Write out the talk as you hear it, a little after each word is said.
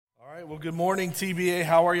right, well, good morning, TBA.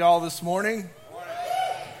 How are y'all this morning?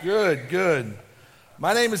 Good.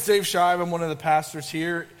 My name is Dave Shive. I'm one of the pastors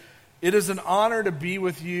here. It is an honor to be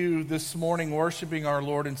with you this morning worshiping our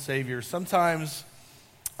Lord and Savior. Sometimes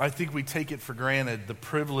I think we take it for granted, the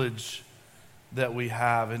privilege that we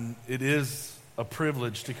have, and it is a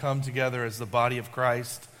privilege to come together as the body of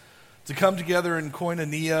Christ, to come together in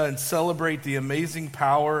koinonia and celebrate the amazing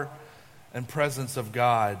power and presence of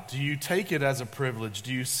God. Do you take it as a privilege?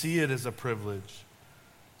 Do you see it as a privilege?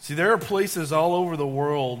 See, there are places all over the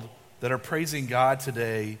world that are praising God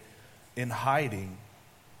today in hiding,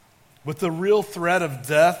 with the real threat of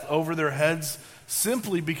death over their heads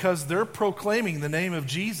simply because they're proclaiming the name of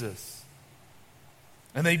Jesus.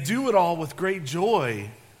 And they do it all with great joy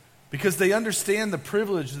because they understand the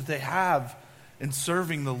privilege that they have in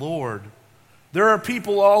serving the Lord. There are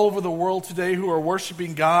people all over the world today who are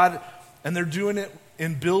worshiping God, and they're doing it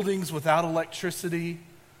in buildings without electricity,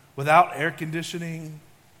 without air conditioning,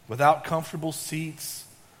 without comfortable seats,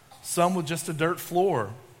 some with just a dirt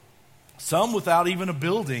floor, some without even a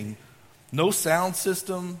building, no sound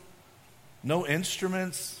system, no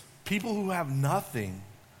instruments, people who have nothing,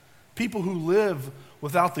 people who live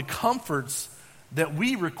without the comforts that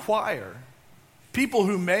we require, people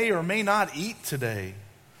who may or may not eat today,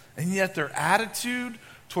 and yet their attitude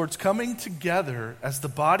towards coming together as the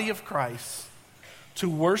body of Christ to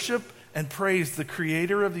worship and praise the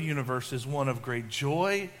Creator of the universe is one of great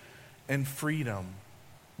joy and freedom,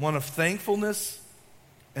 one of thankfulness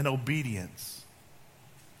and obedience.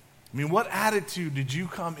 I mean, what attitude did you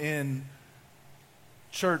come in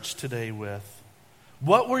church today with?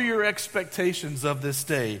 What were your expectations of this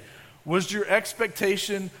day? Was your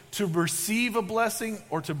expectation to receive a blessing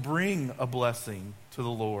or to bring a blessing to the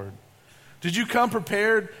Lord? Did you come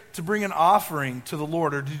prepared to bring an offering to the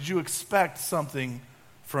Lord, or did you expect something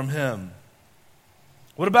from Him?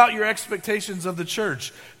 What about your expectations of the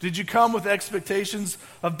church? Did you come with expectations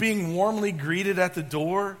of being warmly greeted at the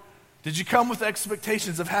door? Did you come with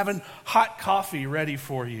expectations of having hot coffee ready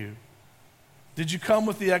for you? Did you come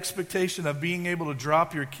with the expectation of being able to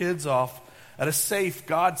drop your kids off at a safe,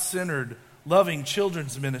 God-centered, loving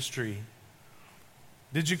children's ministry?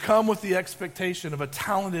 Did you come with the expectation of a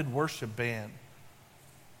talented worship band?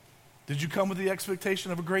 Did you come with the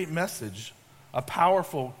expectation of a great message, a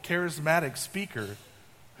powerful, charismatic speaker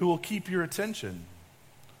who will keep your attention?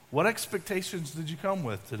 What expectations did you come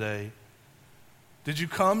with today? Did you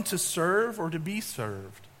come to serve or to be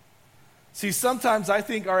served? See, sometimes I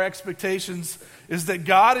think our expectations is that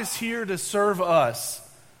God is here to serve us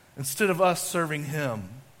instead of us serving Him.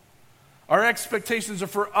 Our expectations are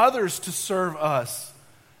for others to serve us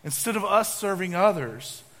instead of us serving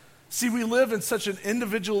others. See, we live in such an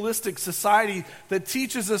individualistic society that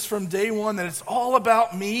teaches us from day one that it's all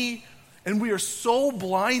about me, and we are so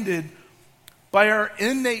blinded by our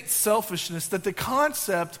innate selfishness that the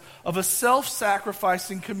concept of a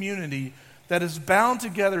self-sacrificing community that is bound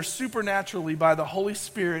together supernaturally by the Holy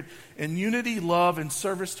Spirit in unity, love, and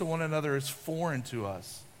service to one another is foreign to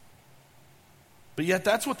us. But yet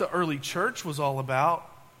that's what the early church was all about.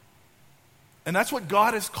 And that's what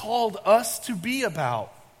God has called us to be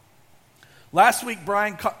about. Last week,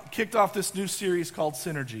 Brian kicked off this new series called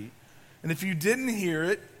Synergy. And if you didn't hear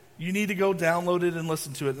it, you need to go download it and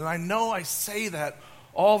listen to it. And I know I say that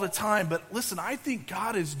all the time, but listen, I think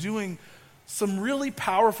God is doing some really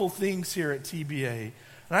powerful things here at TBA.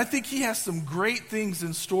 And I think He has some great things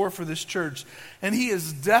in store for this church. And He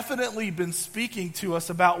has definitely been speaking to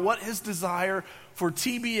us about what His desire for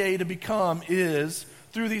TBA to become is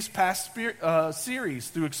through these past series,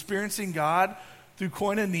 through experiencing God, through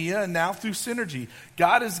koinonia, and now through synergy.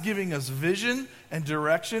 God is giving us vision and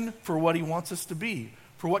direction for what He wants us to be,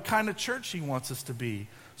 for what kind of church He wants us to be.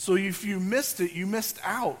 So if you missed it, you missed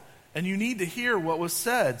out, and you need to hear what was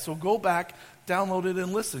said. So go back, download it,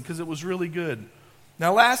 and listen, because it was really good.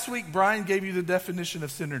 Now, last week, Brian gave you the definition of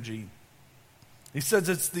synergy. He says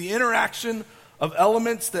it's the interaction of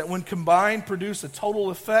elements that, when combined, produce a total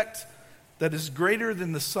effect that is greater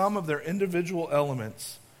than the sum of their individual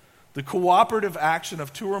elements, the cooperative action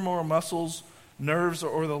of two or more muscles, nerves,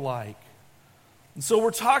 or the like. And so we're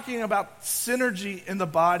talking about synergy in the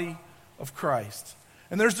body of Christ.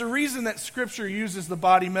 And there's a reason that Scripture uses the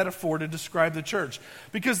body metaphor to describe the church,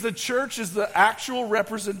 because the church is the actual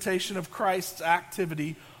representation of Christ's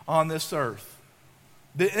activity on this earth.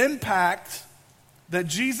 The impact that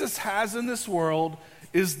Jesus has in this world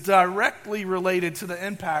is directly related to the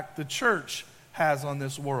impact the church has on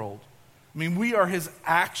this world. I mean, we are His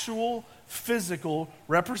actual physical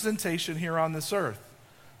representation here on this earth,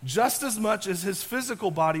 just as much as His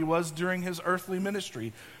physical body was during His earthly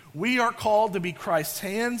ministry. We are called to be Christ's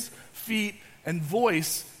hands, feet, and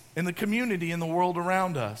voice in the community, in the world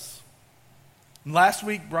around us. And last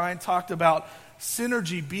week, Brian talked about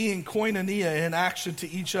synergy being koinonia in action to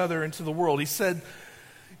each other and to the world. He said,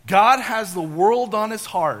 God has the world on his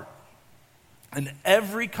heart, and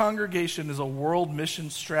every congregation is a world mission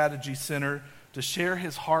strategy center to share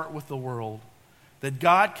his heart with the world. That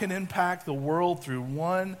God can impact the world through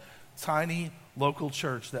one tiny local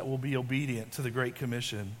church that will be obedient to the Great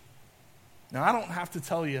Commission. Now, I don't have to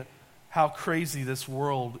tell you how crazy this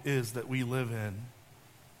world is that we live in.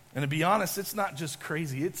 And to be honest, it's not just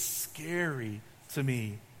crazy, it's scary to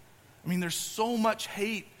me. I mean, there's so much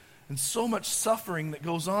hate and so much suffering that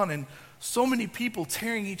goes on, and so many people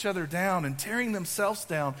tearing each other down and tearing themselves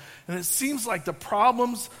down. And it seems like the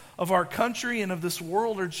problems of our country and of this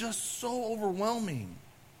world are just so overwhelming.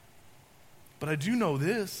 But I do know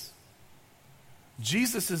this: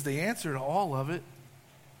 Jesus is the answer to all of it.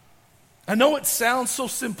 I know it sounds so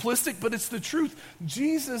simplistic, but it's the truth.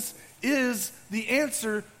 Jesus is the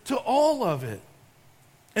answer to all of it.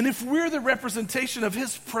 And if we're the representation of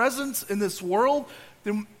his presence in this world,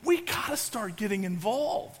 then we got to start getting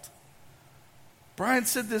involved. Brian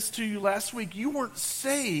said this to you last week. You weren't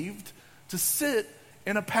saved to sit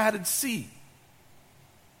in a padded seat.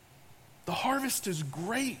 The harvest is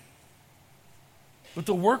great, but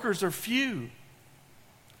the workers are few.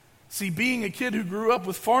 See, being a kid who grew up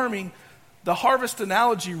with farming, the harvest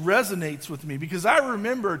analogy resonates with me, because I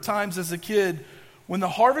remember times as a kid when the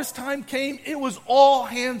harvest time came, it was all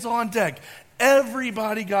hands on deck.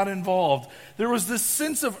 Everybody got involved. There was this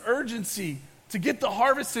sense of urgency to get the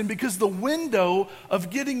harvest in, because the window of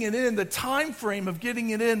getting it in, the time frame of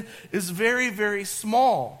getting it in, is very, very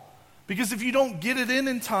small. Because if you don't get it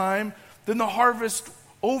in time, then the harvest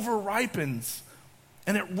over-ripens,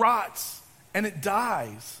 and it rots, and it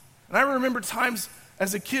dies. And I remember times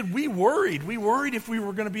as a kid, we worried if we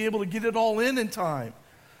were going to be able to get it all in time,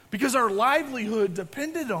 because our livelihood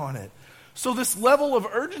depended on it. So this level of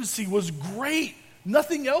urgency was great.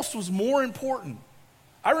 Nothing else was more important.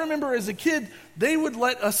 I remember as a kid, they would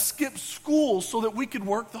let us skip school so that we could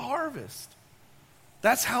work the harvest.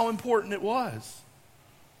 That's how important it was.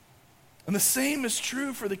 And the same is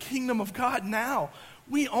true for the kingdom of God now.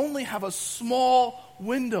 We only have a small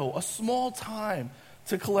window, a small time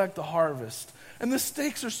to collect the harvest. And the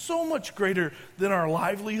stakes are so much greater than our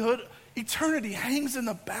livelihood. Eternity hangs in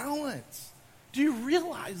the balance. Do you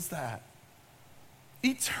realize that?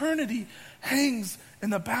 Eternity hangs in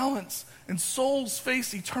the balance, and souls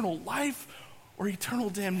face eternal life or eternal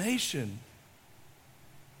damnation.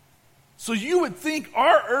 So you would think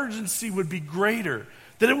our urgency would be greater,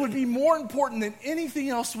 that it would be more important than anything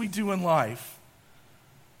else we do in life.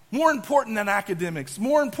 More important than academics,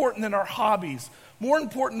 more important than our hobbies, more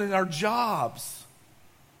important than our jobs.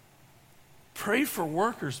 Pray for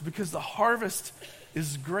workers, because the harvest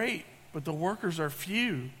is great, but the workers are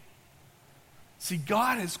few. See,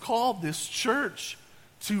 God has called this church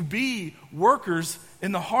to be workers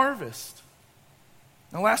in the harvest.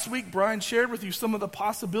 Now, last week, Brian shared with you some of the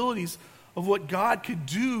possibilities of what God could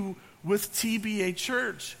do with TBA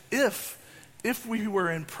Church if we were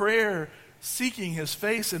in prayer, seeking his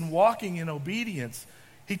face and walking in obedience.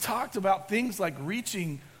 He talked about things like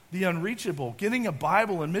reaching the unreachable, getting a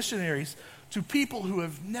Bible and missionaries to people who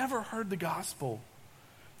have never heard the gospel.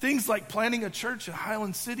 Things like planting a church in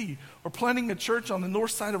Highland City or planting a church on the north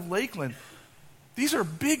side of Lakeland. These are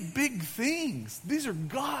big, big things. These are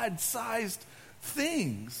God-sized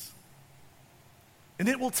things. And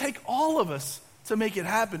it will take all of us to make it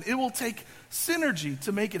happen. It will take synergy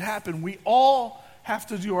to make it happen. We all have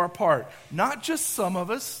to do our part. Not just some of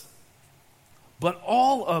us, but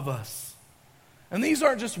all of us. And these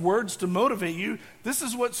aren't just words to motivate you. This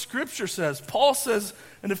is what Scripture says. Paul says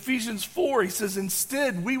in Ephesians 4, he says,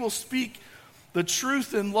 instead, we will speak the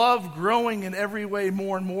truth in love, growing in every way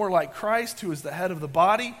more and more like Christ, who is the head of the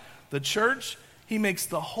body, the church. He makes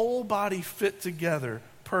the whole body fit together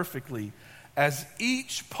perfectly as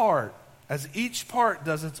each part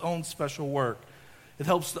does its own special work. It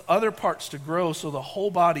helps the other parts to grow so the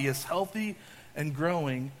whole body is healthy and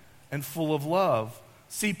growing and full of love.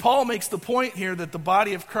 See, Paul makes the point here that the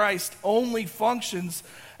body of Christ only functions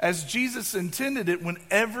as Jesus intended it when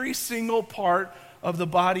every single part of the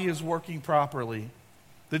body is working properly.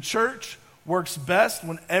 The church works best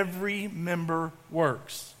when every member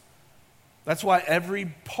works. That's why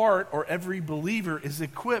every part or every believer is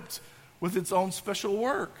equipped with its own special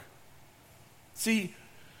work. See,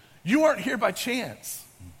 you aren't here by chance.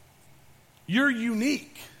 You're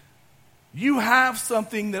unique. You have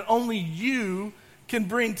something that only you can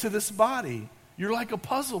bring to this body. You're like a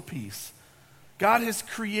puzzle piece. God has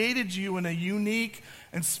created you in a unique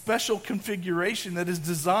and special configuration that is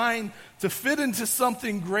designed to fit into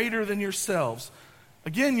something greater than yourselves.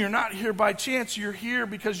 Again, you're not here by chance. You're here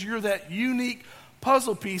because you're that unique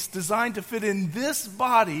puzzle piece designed to fit in this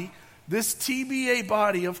body, this TBA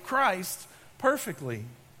body of Christ, perfectly.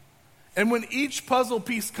 And when each puzzle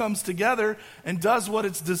piece comes together and does what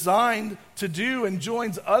it's designed to do and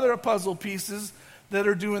joins other puzzle pieces that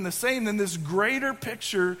are doing the same, then this greater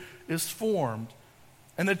picture is formed.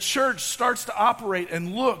 And the church starts to operate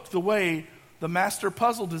and look the way the master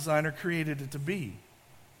puzzle designer created it to be.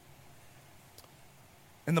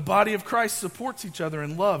 And the body of Christ supports each other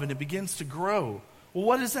in love, and it begins to grow. Well,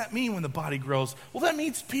 what does that mean when the body grows? Well, that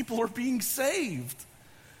means people are being saved.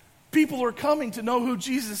 People are coming to know who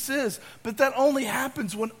Jesus is. But that only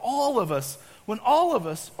happens when all of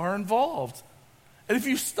us are involved. And if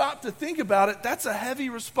you stop to think about it, that's a heavy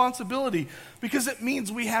responsibility, because it means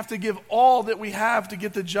we have to give all that we have to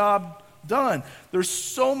get the job done. There's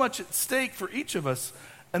so much at stake for each of us.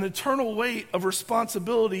 An eternal weight of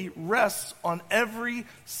responsibility rests on every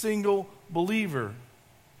single believer.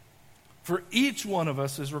 For each one of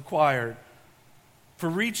us is required for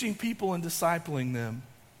reaching people and discipling them.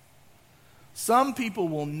 Some people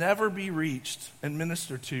will never be reached and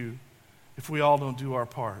ministered to if we all don't do our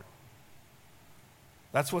part.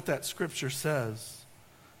 That's what that scripture says.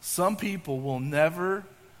 Some people will never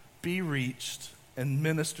be reached and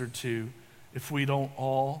ministered to if we don't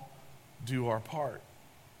all do our part.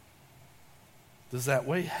 Does that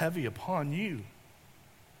weigh heavy upon you?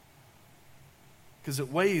 Because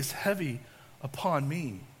it weighs heavy upon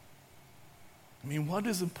me. I mean, what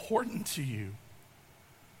is important to you?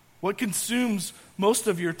 What consumes most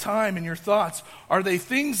of your time and your thoughts? Are they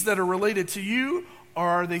things that are related to you, or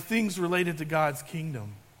are they things related to God's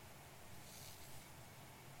kingdom?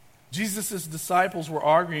 Jesus' disciples were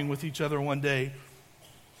arguing with each other one day,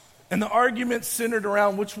 and the argument centered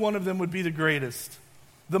around which one of them would be the greatest.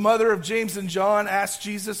 The mother of James and John asked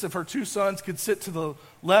Jesus if her two sons could sit to the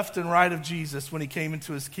left and right of Jesus when he came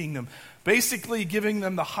into his kingdom, basically giving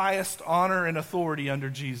them the highest honor and authority under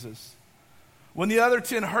Jesus. When the other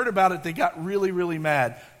 10 heard about it, they got really, really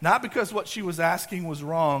mad. Not because what she was asking was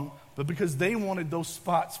wrong, but because they wanted those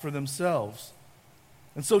spots for themselves.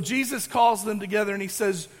 And so Jesus calls them together and he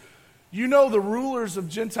says, "You know the rulers of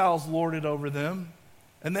Gentiles lord it over them,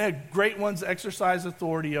 and they have great ones exercise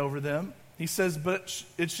authority over them." He says, "But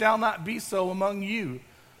it shall not be so among you.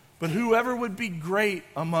 But whoever would be great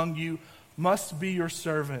among you must be your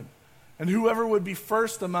servant. And whoever would be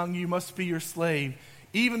first among you must be your slave.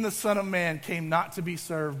 Even the Son of Man came not to be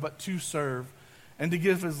served, but to serve, and to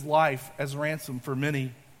give his life as ransom for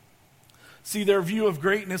many." See, their view of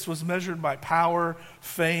greatness was measured by power,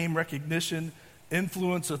 fame, recognition,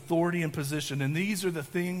 influence, authority, and position. And these are the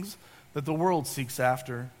things that the world seeks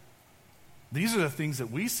after. These are the things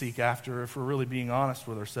that we seek after if we're really being honest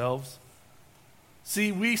with ourselves.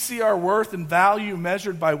 See, we see our worth and value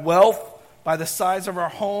measured by wealth, by the size of our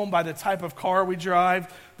home, by the type of car we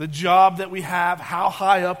drive, the job that we have, how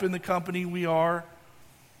high up in the company we are.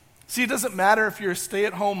 See, it doesn't matter if you're a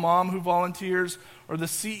stay-at-home mom who volunteers or the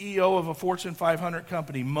CEO of a Fortune 500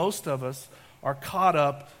 company. Most of us are caught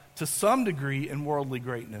up to some degree in worldly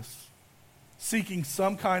greatness, seeking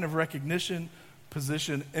some kind of recognition,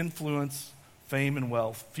 position, influence, fame, and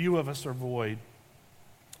wealth. Few of us are void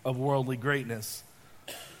of worldly greatness.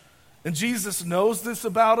 And Jesus knows this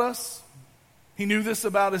about us. He knew this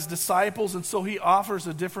about his disciples, and so he offers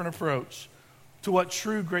a different approach to what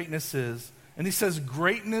true greatness is. And he says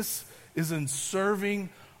greatness is in serving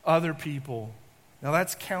other people. Now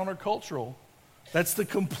that's countercultural. That's the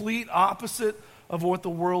complete opposite of what the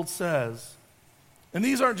world says. And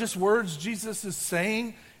these aren't just words Jesus is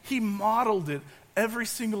saying. He modeled it every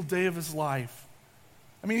single day of his life.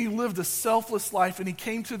 I mean, he lived a selfless life, and he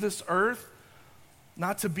came to this earth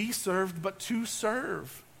not to be served, but to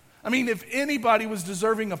serve. I mean, if anybody was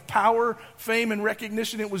deserving of power, fame, and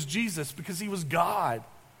recognition, it was Jesus, because he was God.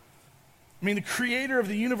 I mean, the creator of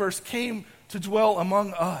the universe came to dwell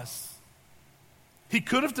among us. He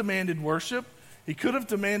could have demanded worship. He could have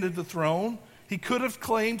demanded the throne. He could have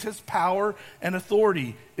claimed his power and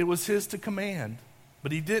authority. It was his to command,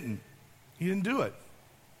 but he didn't. He didn't do it.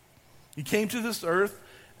 He came to this earth,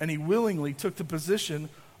 and he willingly took the position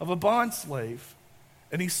of a bondslave,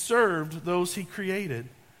 and he served those he created.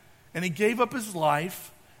 And he gave up his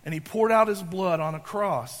life, and he poured out his blood on a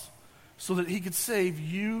cross so that he could save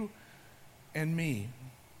you and me.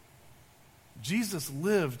 Jesus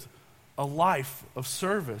lived a life of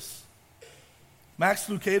service. Max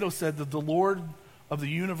Lucado said that the Lord of the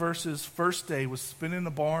universe's first day was spent in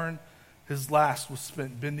a barn, his last was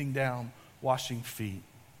spent bending down, washing feet.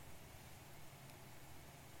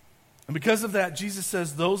 And because of that, Jesus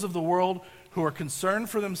says those of the world who are concerned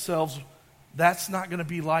for themselves, that's not going to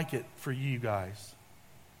be like it for you guys.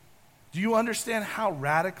 Do you understand how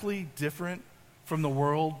radically different from the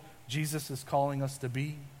world Jesus is calling us to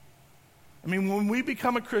be? I mean, when we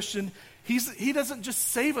become a Christian, He doesn't just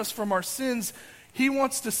save us from our sins. He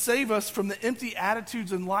wants to save us from the empty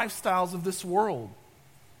attitudes and lifestyles of this world.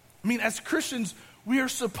 I mean, as Christians, we are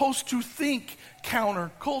supposed to think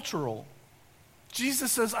countercultural.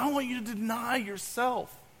 Jesus says, I want you to deny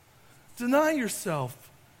yourself. Deny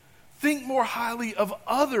yourself. Think more highly of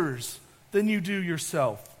others than you do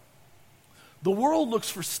yourself. The world looks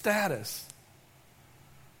for status,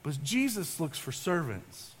 but Jesus looks for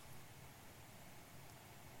servants.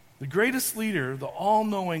 The greatest leader, the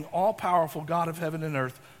all-knowing, all-powerful God of heaven and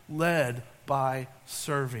earth, led by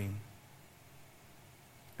serving.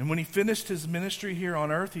 And when he finished his ministry here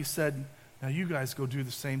on earth, he said, now you guys go do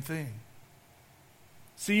the same thing.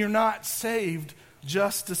 See, you're not saved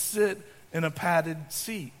just to sit in a padded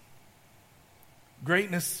seat.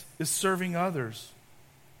 Greatness is serving others.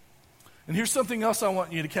 And here's something else I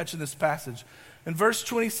want you to catch in this passage. In verse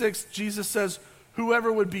 26, Jesus says,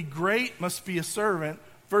 whoever would be great must be a servant.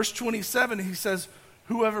 Verse 27, he says,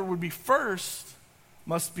 whoever would be first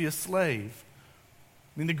must be a slave.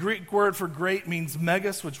 I mean, the Greek word for great means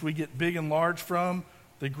megas, which we get big and large from.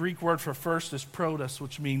 The Greek word for first is protos,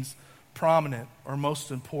 which means prominent or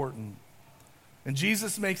most important. And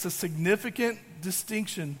Jesus makes a significant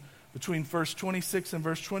distinction between verse 26 and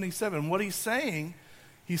verse 27. What he's saying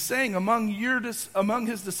among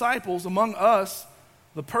his disciples, among us,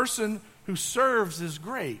 the person who serves is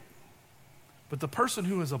great. But the person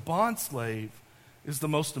who is a bondslave is the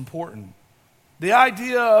most important. The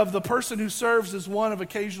idea of the person who serves is one of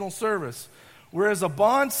occasional service, whereas a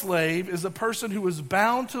bondslave is a person who is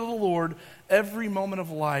bound to the Lord every moment of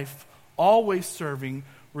life, always serving,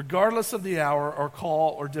 regardless of the hour or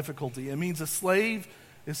call or difficulty. It means a slave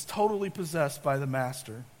is totally possessed by the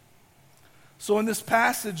master. So in this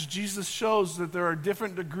passage, Jesus shows that there are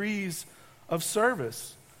different degrees of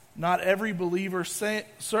service. Not every believer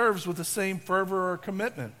serves with the same fervor or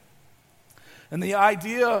commitment. And the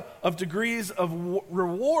idea of degrees of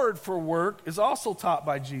reward for work is also taught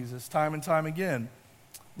by Jesus time and time again.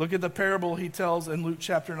 Look at the parable he tells in Luke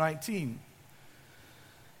chapter 19.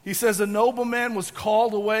 He says, a nobleman was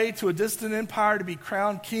called away to a distant empire to be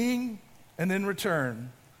crowned king and then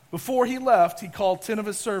return. Before he left, he called 10 of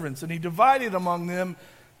his servants, and he divided among them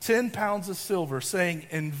 10 pounds of silver, saying,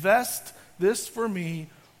 invest this for me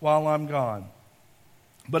while I'm gone.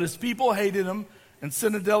 But his people hated him and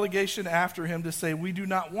sent a delegation after him to say, we do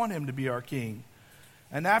not want him to be our king.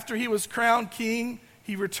 And after he was crowned king,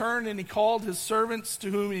 he returned and he called his servants to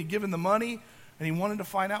whom he had given the money, and he wanted to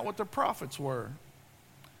find out what their profits were.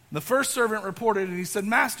 The first servant reported, and he said,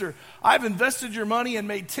 Master, I've invested your money and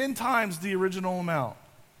made 10 times the original amount.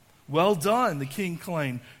 Well done, the king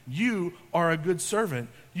claimed. You are a good servant.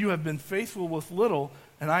 You have been faithful with little,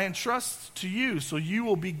 and I entrust to you, so you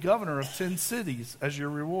will be governor of 10 cities as your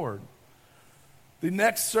reward. The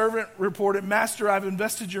next servant reported, Master, I've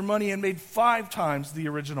invested your money and made 5 times the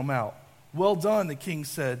original amount. Well done, the king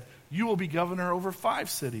said. You will be governor over 5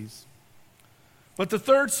 cities. But the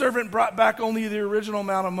third servant brought back only the original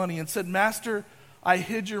amount of money and said, Master, I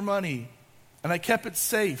hid your money, and I kept it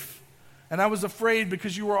safe. And I was afraid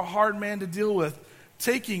because you were a hard man to deal with,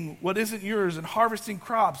 taking what isn't yours and harvesting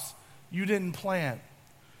crops you didn't plant.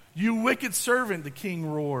 You wicked servant, the king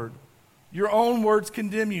roared. Your own words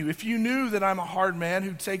condemn you. If you knew that I'm a hard man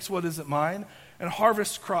who takes what isn't mine and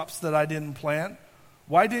harvests crops that I didn't plant,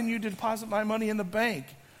 why didn't you deposit my money in the bank?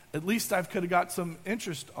 At least I could have got some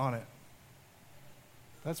interest on it.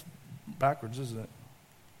 That's backwards, isn't it?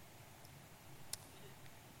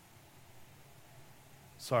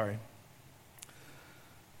 Sorry.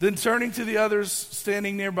 Then turning to the others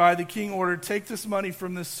standing nearby, the king ordered, take this money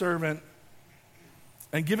from this servant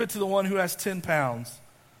and give it to the one who has 10 pounds.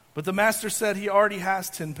 But the master said he already has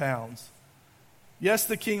 10 pounds. Yes,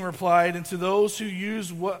 the king replied, and to those who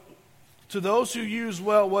use well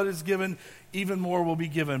what is given, even more will be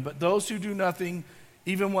given. But those who do nothing,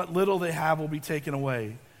 even what little they have will be taken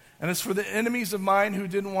away. And as for the enemies of mine who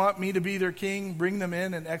didn't want me to be their king, bring them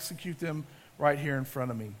in and execute them right here in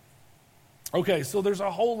front of me. Okay, so there's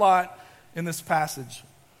a whole lot in this passage.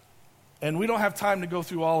 And we don't have time to go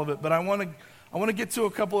through all of it, but I want to get to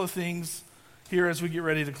a couple of things here as we get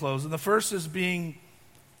ready to close. And the first is being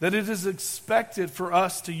that it is expected for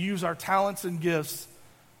us to use our talents and gifts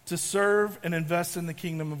to serve and invest in the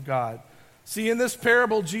kingdom of God. See, in this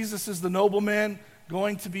parable, Jesus is the nobleman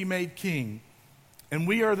going to be made king. and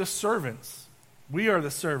we are the servants. We are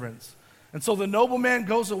the servants. And so the nobleman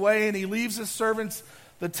goes away and he leaves his servants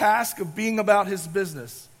the task of being about his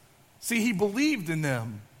business. See, he believed in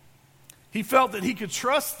them. He felt that he could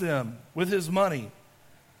trust them with his money.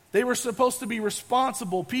 They were supposed to be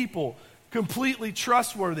responsible people, completely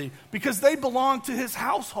trustworthy, because they belonged to his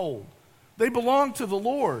household. They belonged to the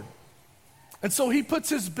Lord. And so he puts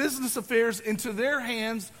his business affairs into their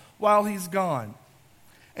hands while he's gone.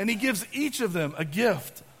 And he gives each of them a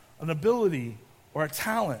gift, an ability, or a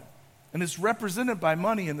talent. And it's represented by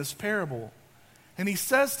money in this parable. And he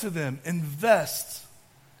says to them, invest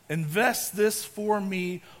this for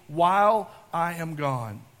me while I am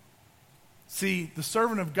gone. See, the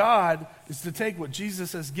servant of God is to take what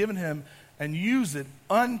Jesus has given him and use it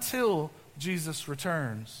until Jesus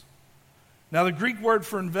returns. Now, the Greek word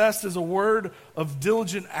for invest is a word of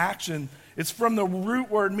diligent action. It's from the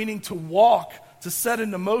root word meaning to walk, to set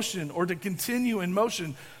into motion, or to continue in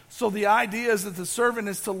motion. So the idea is that the servant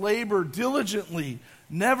is to labor diligently,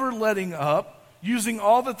 never letting up, using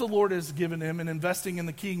all that the Lord has given him and investing in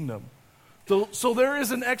the kingdom. So there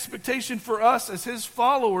is an expectation for us as his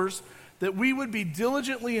followers that we would be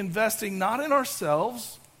diligently investing not in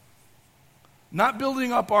ourselves, not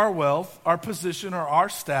building up our wealth, our position, or our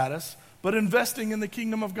status, but investing in the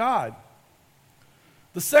kingdom of God.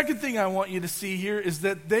 The second thing I want you to see here is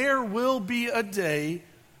that there will be a day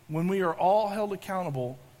when we are all held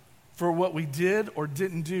accountable for what we did or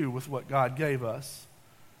didn't do with what God gave us.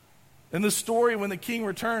 In the story, when the king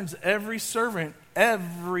returns, every servant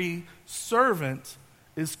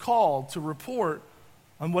is called to report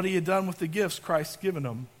on what he had done with the gifts Christ's given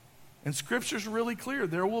him. And Scripture's really clear.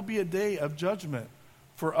 There will be a day of judgment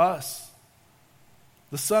for us.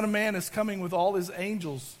 The Son of Man is coming with all his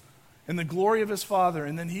angels in the glory of his Father,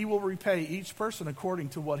 and then he will repay each person according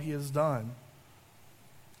to what he has done.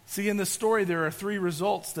 See, in this story, there are three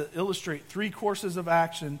results that illustrate three courses of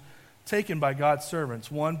action taken by God's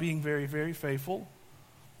servants. One, being very, very faithful.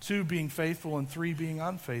 Two, being faithful. And three, being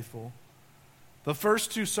unfaithful. The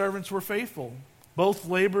first two servants were faithful. Both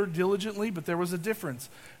labored diligently, but there was a difference.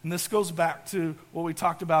 And this goes back to what we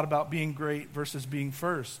talked about being great versus being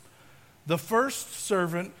first. The first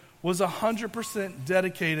servant was 100%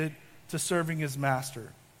 dedicated to serving his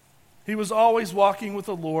master. He was always walking with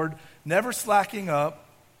the Lord, never slacking up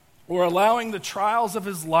or allowing the trials of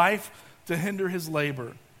his life to hinder his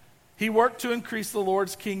labor. He worked to increase the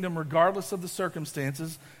Lord's kingdom regardless of the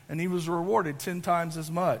circumstances, and he was rewarded 10 times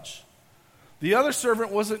as much. The other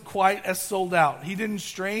servant wasn't quite as sold out. He didn't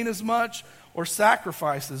strain as much or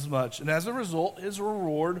sacrifice as much, and as a result, his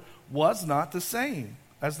reward was not the same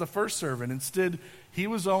as the first servant. Instead, he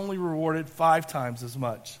was only rewarded 5 times as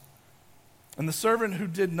much. And the servant who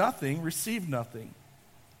did nothing received nothing.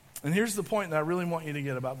 And here's the point that I really want you to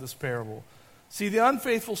get about this parable. See, the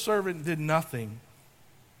unfaithful servant did nothing,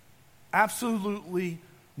 absolutely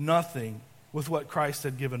nothing, with what Christ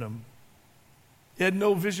had given him. He had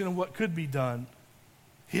no vision of what could be done.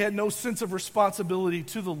 He had no sense of responsibility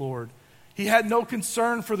to the Lord. He had no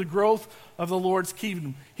concern for the growth of the Lord's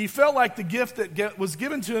kingdom. He felt like the gift that was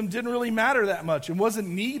given to him didn't really matter that much and wasn't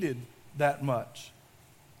needed that much.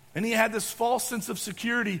 And he had this false sense of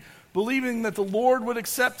security, believing that the Lord would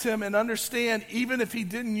accept him and understand even if he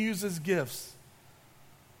didn't use his gifts.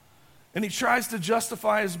 And he tries to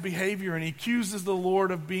justify his behavior, and he accuses the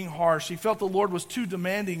Lord of being harsh. He felt the Lord was too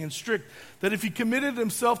demanding and strict, that if he committed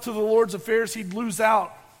himself to the Lord's affairs, he'd lose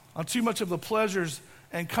out on too much of the pleasures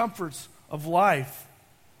and comforts of life.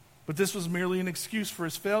 But this was merely an excuse for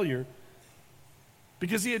his failure,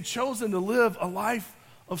 because he had chosen to live a life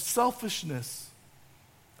of selfishness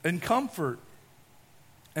and comfort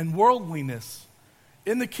and worldliness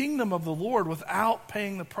in the kingdom of the Lord without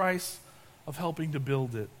paying the price of helping to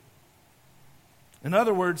build it. In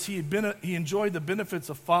other words, he enjoyed the benefits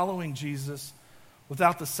of following Jesus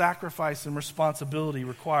without the sacrifice and responsibility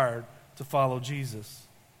required to follow Jesus.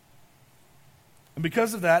 And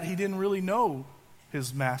because of that, he didn't really know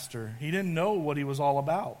his master. He didn't know what he was all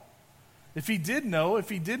about. If he did know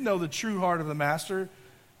the true heart of the master,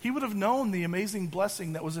 he would have known the amazing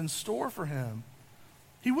blessing that was in store for him.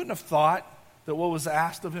 He wouldn't have thought that what was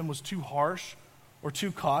asked of him was too harsh or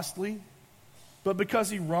too costly. But because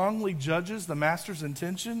he wrongly judges the master's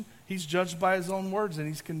intention, he's judged by his own words and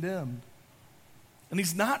he's condemned. And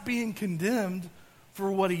he's not being condemned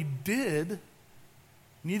for what he did. You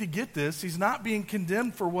need to get this. He's not being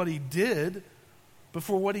condemned for what he did, but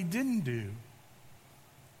for what he didn't do.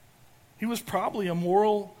 He was probably a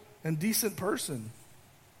moral and decent person,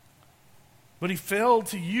 but he failed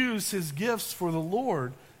to use his gifts for the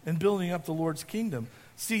Lord in building up the Lord's kingdom.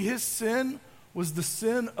 See, his sin was the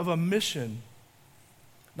sin of omission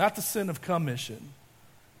not the sin of commission.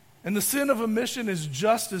 And the sin of omission is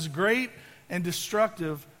just as great and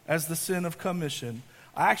destructive as the sin of commission.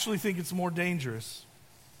 I actually think it's more dangerous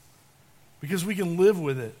because we can live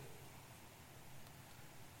with it.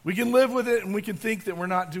 We can live with it and we can think that we're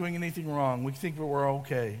not doing anything wrong. We think that we're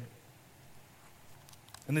okay.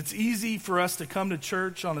 And it's easy for us to come to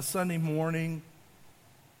church on a Sunday morning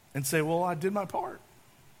and say, well, I did my part.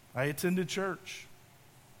 I attended church.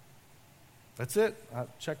 That's it. I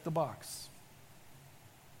checked the box.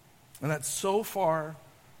 And that's so far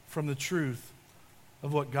from the truth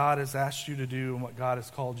of what God has asked you to do and what God has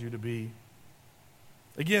called you to be.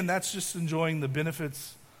 Again, that's just enjoying the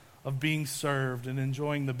benefits of being served and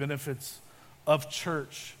enjoying the benefits of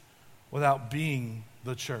church without being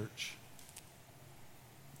the church.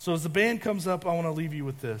 So as the band comes up, I want to leave you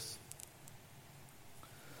with this.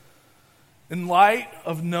 In light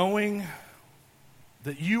of knowing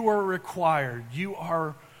that you are required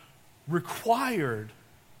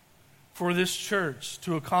for this church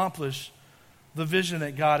to accomplish the vision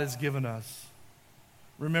that God has given us.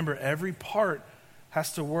 Remember, every part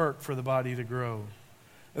has to work for the body to grow.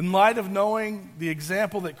 In light of knowing the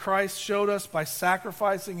example that Christ showed us by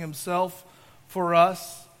sacrificing himself for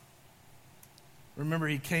us, remember,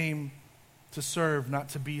 he came to serve, not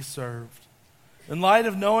to be served. In light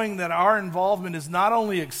of knowing that our involvement is not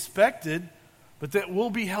only expected, but that we'll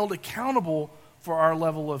be held accountable for our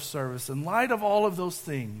level of service. In light of all of those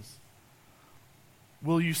things,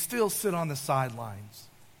 will you still sit on the sidelines?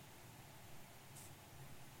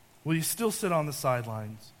 Will you still sit on the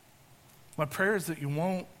sidelines? My prayer is that you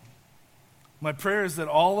won't. My prayer is that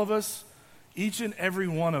all of us, each and every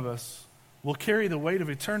one of us, will carry the weight of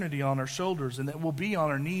eternity on our shoulders and that we'll be on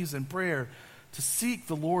our knees in prayer to seek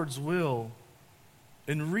the Lord's will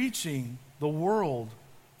in reaching the world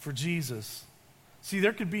for Jesus. See,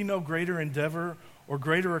 there could be no greater endeavor or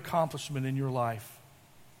greater accomplishment in your life.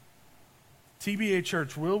 TBA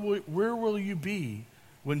Church, where will you be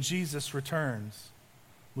when Jesus returns?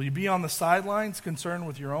 Will you be on the sidelines concerned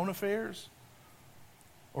with your own affairs?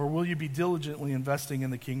 Or will you be diligently investing in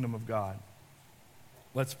the kingdom of God?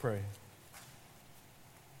 Let's pray.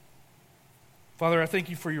 Father, I thank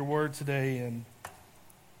you for your word today and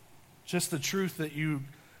just the truth that you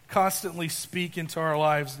constantly speak into our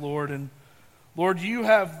lives, Lord. And Lord, you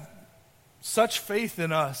have such faith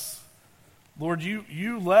in us. Lord,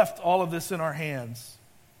 you left all of this in our hands.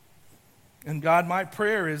 And God, my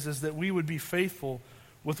prayer is that we would be faithful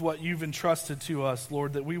with what you've entrusted to us,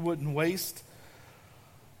 Lord, that we wouldn't waste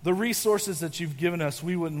the resources that you've given us.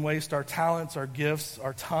 We wouldn't waste our talents, our gifts,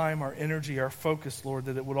 our time, our energy, our focus, Lord,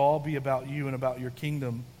 that it would all be about you and about your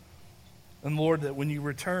kingdom. And Lord, that when you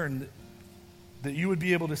return, that you would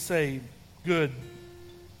be able to say, good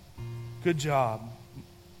job.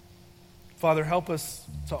 Father, help us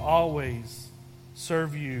to always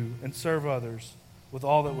serve you and serve others with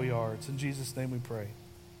all that we are. It's in Jesus' name we pray.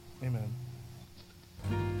 Amen.